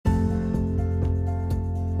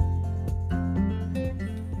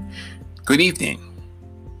Good evening,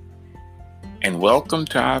 and welcome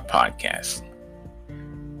to our podcast.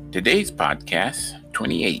 Today's podcast,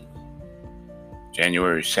 28,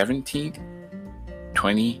 January 17th,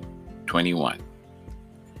 2021.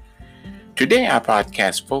 Today, our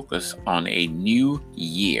podcast focus on a new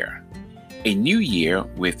year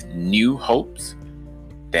with new hopes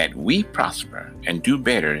that we prosper and do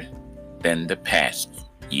better than the past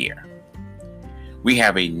year. We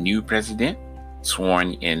have a new president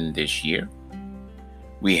sworn in this year.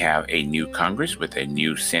 We have a new Congress with a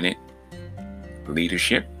new Senate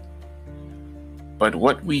leadership. But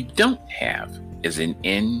what we don't have is an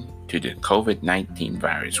end to the COVID-19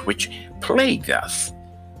 virus, which plagued us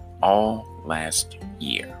all last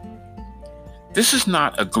year. This is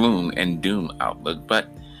not a gloom and doom outlook, but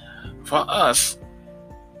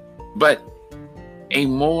a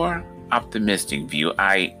more optimistic view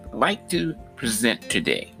I like to present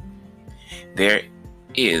today. There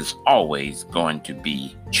is always going to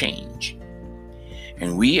be change,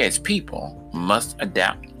 and we as people must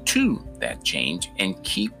adapt to that change and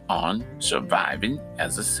keep on surviving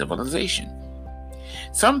as a civilization.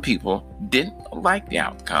 Some people didn't like the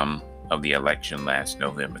outcome of the election last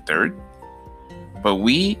November 3rd, but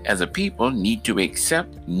we as a people need to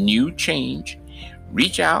accept new change,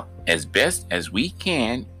 reach out as best as we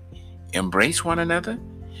can, embrace one another,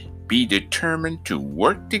 be determined to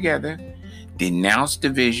work together, denounce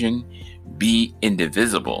division, be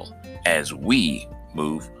indivisible as we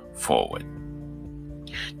move forward.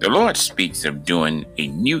 The Lord speaks of doing a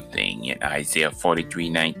new thing in Isaiah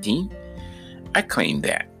 43:19. I claim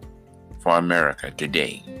that for America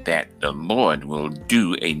today, that the Lord will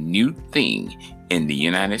do a new thing in the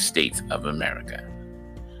United States of America.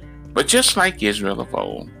 But just like Israel of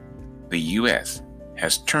old, the U.S.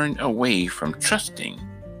 has turned away from trusting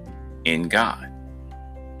in God.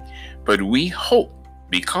 But we hope,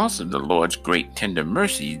 because of the Lord's great tender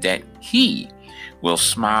mercy, that He will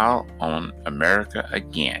smile on America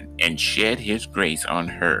again and shed His grace on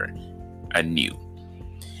her anew,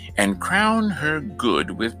 and crown her good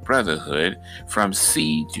with brotherhood from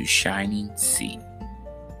sea to shining sea.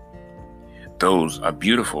 Those are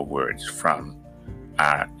beautiful words from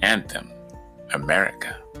our anthem,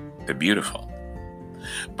 America the Beautiful.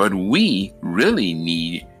 But we really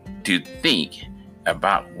need to think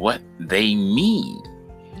about what they mean.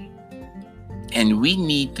 And we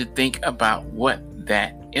need to think about what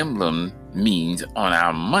that emblem means on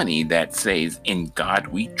our money that says, "In God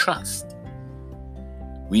we trust."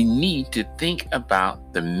 We need to think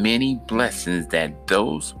about the many blessings that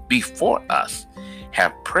those before us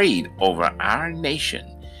have prayed over our nation,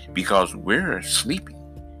 because we're sleeping.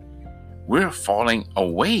 We're falling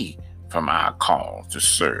away from our call to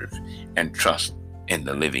serve and trust in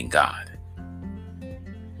the living God.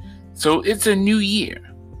 So it's a new year.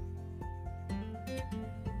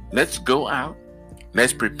 Let's go out.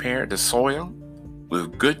 Let's prepare the soil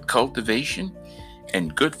with good cultivation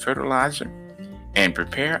and good fertilizer, and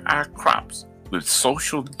prepare our crops with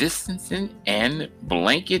social distancing and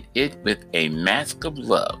blanket it with a mask of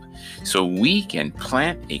love, so we can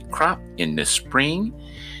plant a crop in the spring,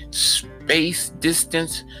 space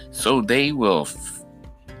distance, so they will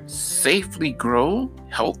safely grow,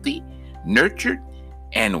 healthy, nurtured,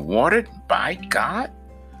 and watered by God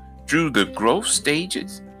through the growth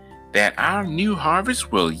stages, that our new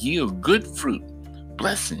harvest will yield good fruit,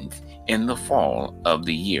 blessings in the fall of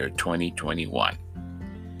the year 2021.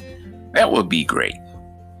 That will be great.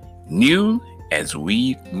 New as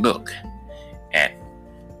we look at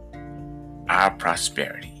our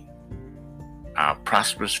prosperity, our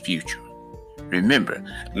prosperous future. Remember,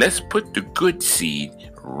 let's put the good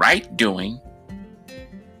seed, right doing,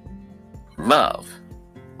 love,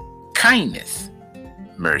 kindness,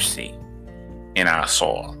 mercy in our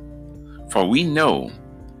soil. For we know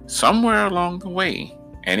somewhere along the way,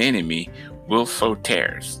 an enemy will sow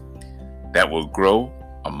tares that will grow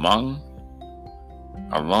along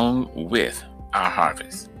with our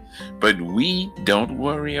harvest. But we don't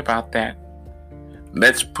worry about that.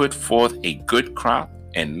 Let's put forth a good crop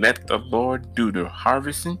and let the Lord do the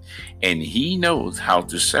harvesting, and He knows how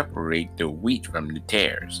to separate the wheat from the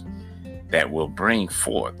tares, that will bring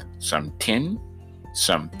forth some 10,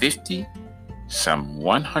 some 50, some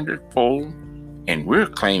 100-fold, and we're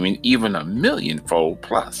claiming even 1,000,000-fold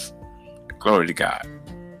plus. Glory to God.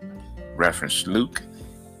 Reference Luke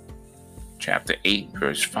chapter 8,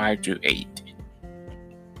 verse 5-8.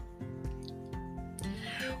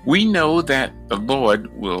 We know that the Lord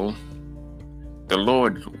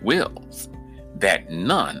wills that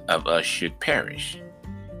none of us should perish.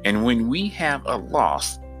 And when we have a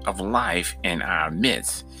loss of life in our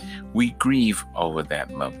midst, we grieve over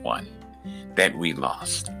that loved one. that we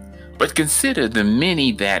lost, but consider the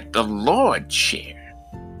many that the Lord shared.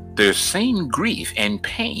 The same grief and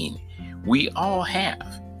pain we all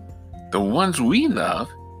have. The ones we love,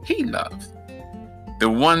 He loved. The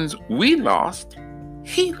ones we lost,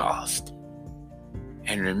 He lost.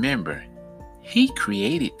 And remember, He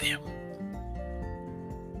created them.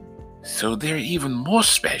 So they're even more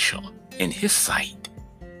special in His sight.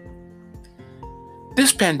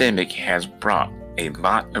 This pandemic has brought a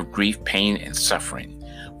lot of grief, pain, and suffering,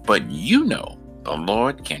 but you know the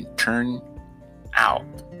Lord can turn our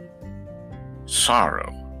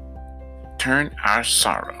sorrow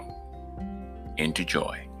into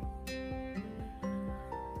joy.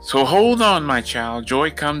 So hold on, my child.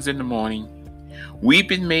 Joy comes in the morning.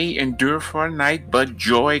 Weeping may endure for a night, but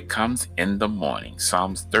joy comes in the morning.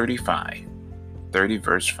 Psalms 30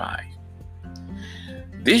 verse 5.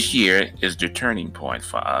 This year is the turning point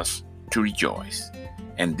for us to rejoice,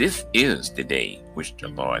 and this is the day which the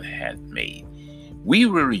Lord hath made. We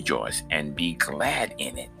will rejoice and be glad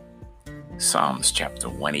in it. Psalms chapter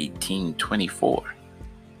 118:24.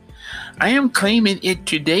 I am claiming it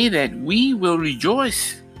today that we will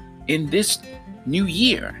rejoice in this new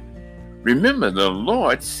year. Remember, the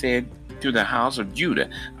Lord said to the house of Judah,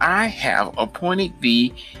 I have appointed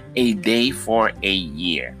thee a day for a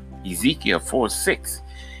year. Ezekiel 4:6.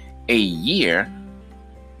 A year,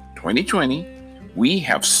 2020, we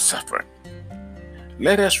have suffered.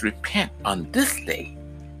 Let us repent on this day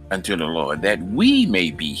unto the Lord, that we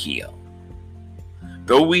may be healed.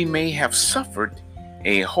 Though we may have suffered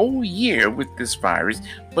a whole year with this virus,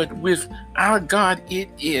 but with our God it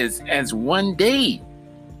is as one day.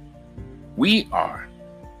 We are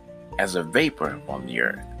as a vapor on the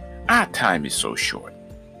earth. Our time is so short.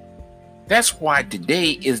 That's why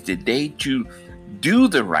today is the day to do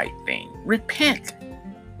the right thing. Repent.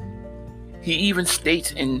 He even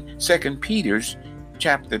states in 2 Peter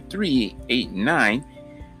chapter 3, 8, and 9,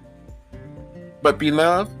 but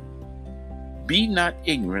beloved, be not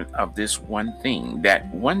ignorant of this one thing, that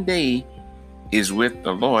one day is with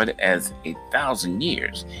the Lord as 1,000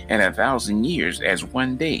 years, and 1,000 years as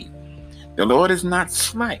one day. The Lord is not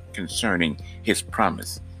slack concerning His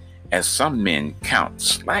promise, as some men count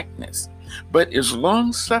slackness, but is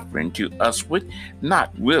long-suffering to us, with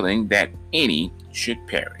not willing that any should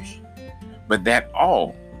perish, but that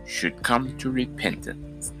all should come to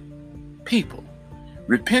repentance. People,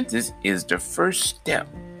 repentance is the first step,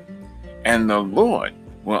 and the Lord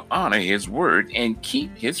will honor His word and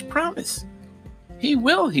keep His promise. He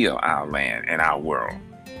will heal our land and our world.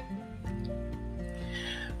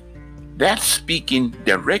 That's speaking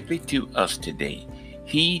directly to us today.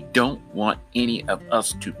 He don't want any of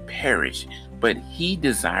us to perish, but He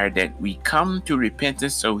desired that we come to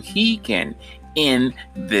repentance so He can end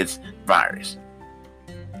this virus.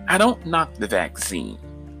 I don't knock the vaccine.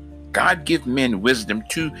 God give men wisdom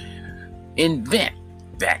to invent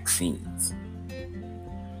vaccines.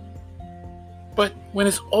 But when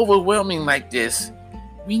it's overwhelming like this,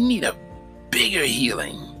 we need a bigger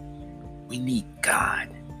healing. We need God.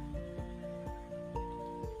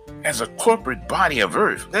 As a corporate body of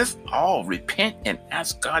earth, let's all repent and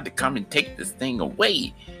ask God to come and take this thing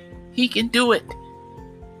away. He can do it.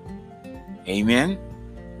 Amen.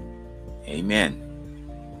 Amen.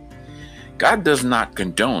 God does not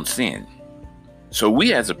condone sin. So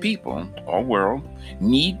we as a people or world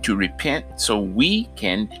need to repent so we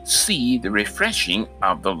can see the refreshing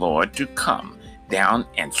of the Lord to come down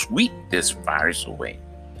and sweep this virus away.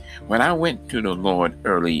 When I went to the Lord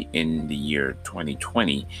early in the year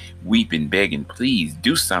 2020, weeping, begging, please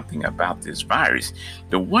do something about this virus,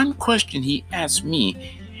 the one question He asked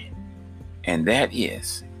me, and that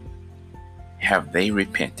is, have they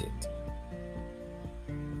repented?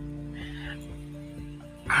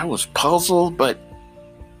 I was puzzled, but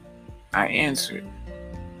I answered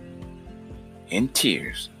in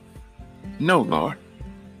tears, no, Lord.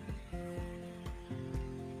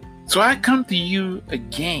 So I come to you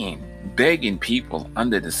again, begging people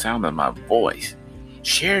under the sound of my voice,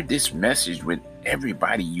 share this message with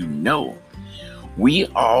everybody you know. We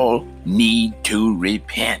all need to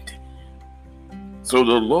repent so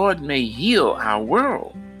the Lord may heal our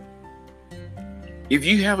world. If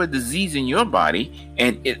you have a disease in your body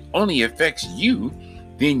and it only affects you,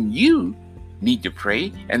 then you need to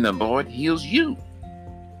pray and the Lord heals you.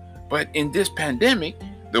 But in this pandemic,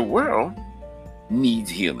 the world needs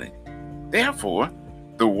healing. Therefore,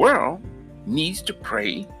 the world needs to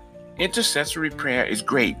pray. Intercessory prayer is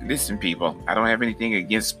great. Listen, people, I don't have anything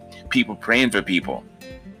against people praying for people.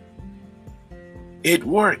 It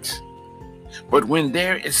works. But when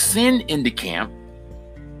there is sin in the camp,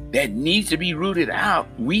 that needs to be rooted out,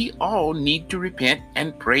 we all need to repent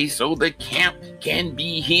and pray so the camp can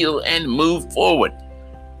be healed and move forward.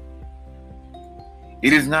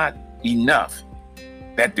 It is not enough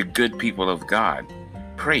that the good people of God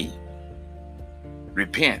pray,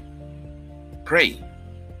 repent, pray.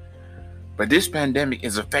 But this pandemic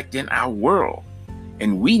is affecting our world,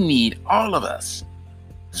 and we need all of us,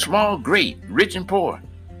 small, great, rich, and poor.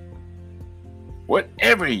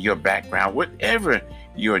 Whatever your background, whatever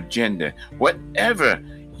your gender, whatever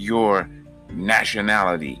your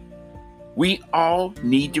nationality, we all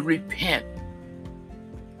need to repent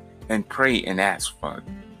and pray and ask for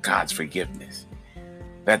God's forgiveness,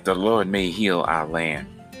 that the Lord may heal our land.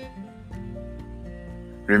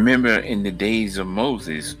 Remember in the days of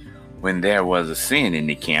Moses, when there was a sin in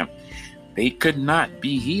the camp, they could not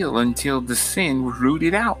be healed until the sin was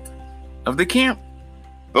rooted out of the camp.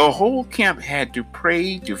 The whole camp had to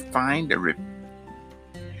pray to find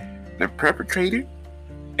the perpetrator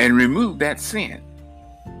and remove that sin.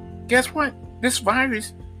 Guess what? This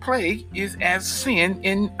virus plague is as sin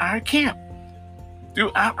in our camp,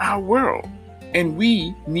 throughout our world. And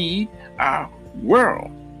we need our world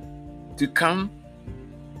to come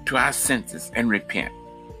to our senses and repent.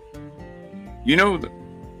 You know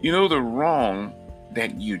the wrong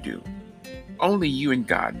that you do. Only you and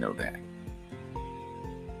God know that.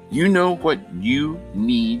 You know what you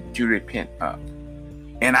need to repent of.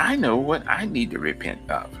 And I know what I need to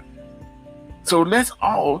repent of. So let's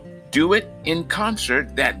all do it in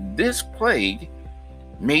concert that this plague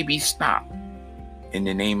may be stopped. In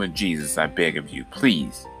the name of Jesus, I beg of you,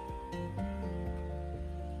 please.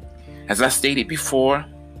 As I stated before,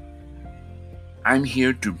 I'm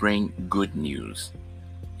here to bring good news.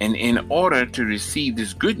 And in order to receive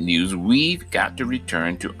this good news, we've got to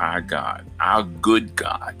return to our God, our good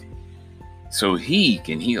God, so He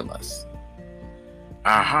can heal us.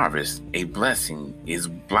 Our harvest, a blessing, is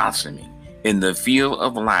blossoming in the field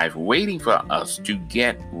of life, waiting for us to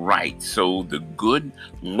get right so the good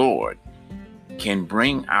Lord can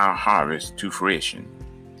bring our harvest to fruition,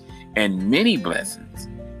 and many blessings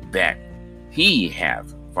that He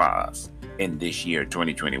has for us in this year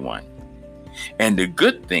 2021. And the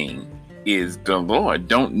good thing is the Lord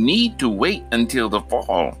don't need to wait until the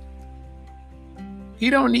fall. He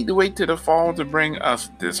don't need to wait till the fall to bring us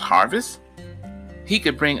this harvest. He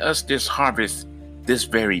could bring us this harvest this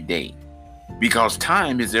very day, because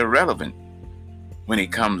time is irrelevant when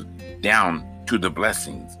it comes down to the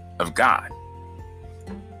blessings of God.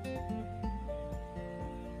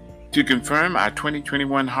 To confirm our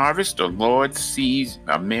 2021 harvest, the Lord sees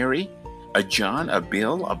a Mary, a John, a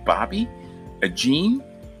Bill, a Bobby, a Jean,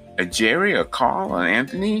 a Jerry, a Carl, an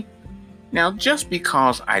Anthony. Now, just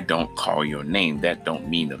because I don't call your name, that don't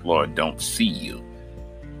mean the Lord don't see you.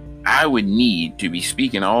 I would need to be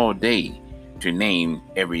speaking all day to name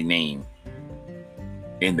every name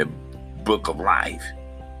in the book of life.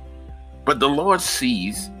 But the Lord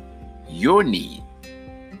sees your need.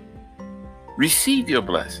 Receive your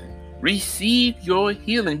blessing. Receive your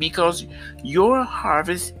healing, because your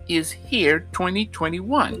harvest is here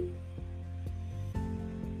 2021.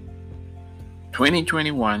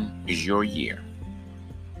 2021 is your year.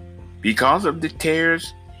 Because of the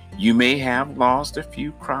tares, you may have lost a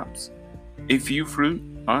few crops, a few fruit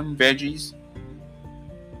on veggies,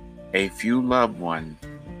 a few loved ones,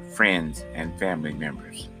 friends, and family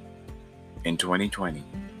members in 2020.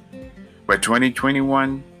 But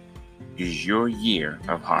 2021 is your year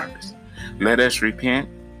of harvest. Let us repent.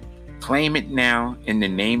 Claim it now in the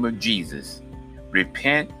name of Jesus.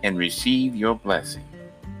 Repent and receive your blessing.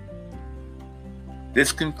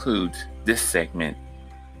 This concludes this segment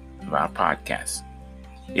of our podcast.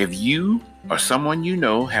 If you or someone you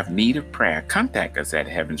know have need of prayer, contact us at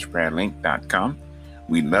heavensprayerlink.com.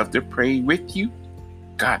 We'd love to pray with you.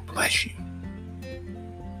 God bless you.